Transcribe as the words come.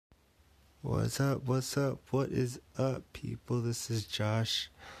What's up? What's up? What is up, people? This is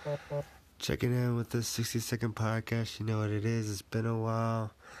Josh checking in with the 60-second podcast. You know what it is. It's been a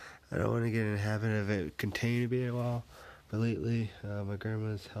while. I don't want to get in the habit of it continuing to be a while, but lately, my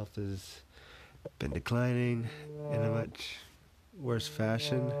grandma's health has been declining in a much worse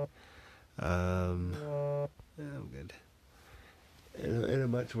fashion. Yeah, I'm good. In a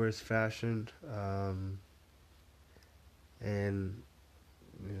much worse fashion, and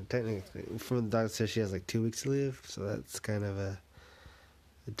technically, from the doctor says she has like 2 weeks to live, so that's kind of a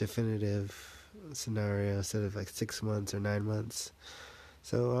definitive scenario instead of like 6 months or 9 months.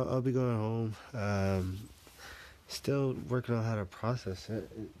 So I'll be going home. Still working on how to process it.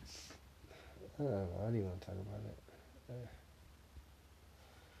 I don't know. I don't even want to talk about it.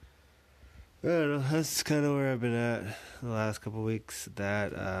 I don't know. That's kind of where I've been at the last couple of weeks.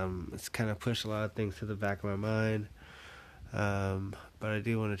 That it's kind of pushed a lot of things to the back of my mind. But I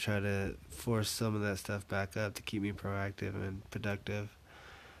do want to try to force some of that stuff back up to keep me proactive and productive.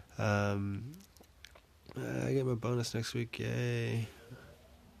 I get my bonus next week, yay.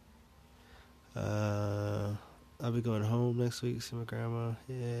 I'll be going home next week to see my grandma,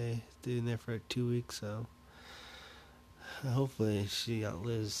 yay. Doing there for 2 weeks, so hopefully she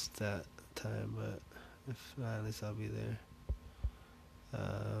outlives that time, but if not, at least I'll be there.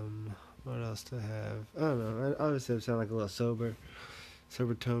 What else do I have? I don't know. Obviously I sound like a little sober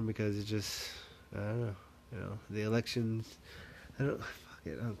tone because it just, I don't know. The elections, fuck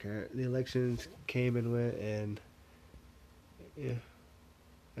it, I don't care. The elections came and went, and yeah,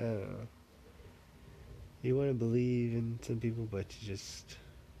 I don't know. You want to believe in some people, but you just,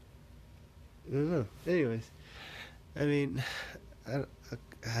 I don't know. Anyways, I mean, I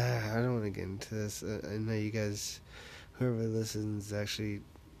don't want to get into this. I know you guys, whoever listens, actually,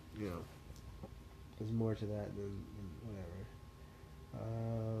 there's more to that than whatever.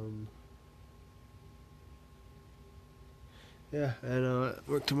 Yeah, and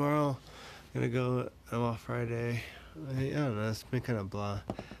work tomorrow. I'm off Friday. I don't know, it's been kind of blah.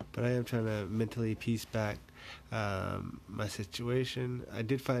 But I am trying to mentally piece back my situation. I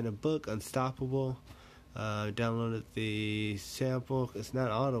did find a book, Unstoppable. Downloaded the sample. It's not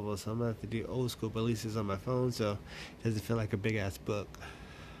Audible, so I'm going to have to do old school, but at least it's on my phone, so it doesn't feel like a big-ass book.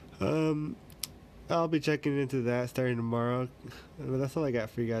 I'll be checking into that starting tomorrow. That's all I got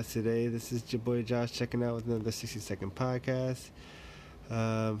for you guys today. This is your boy Josh checking out with another 60-second podcast.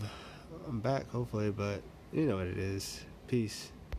 I'm back, hopefully, but you know what it is. Peace.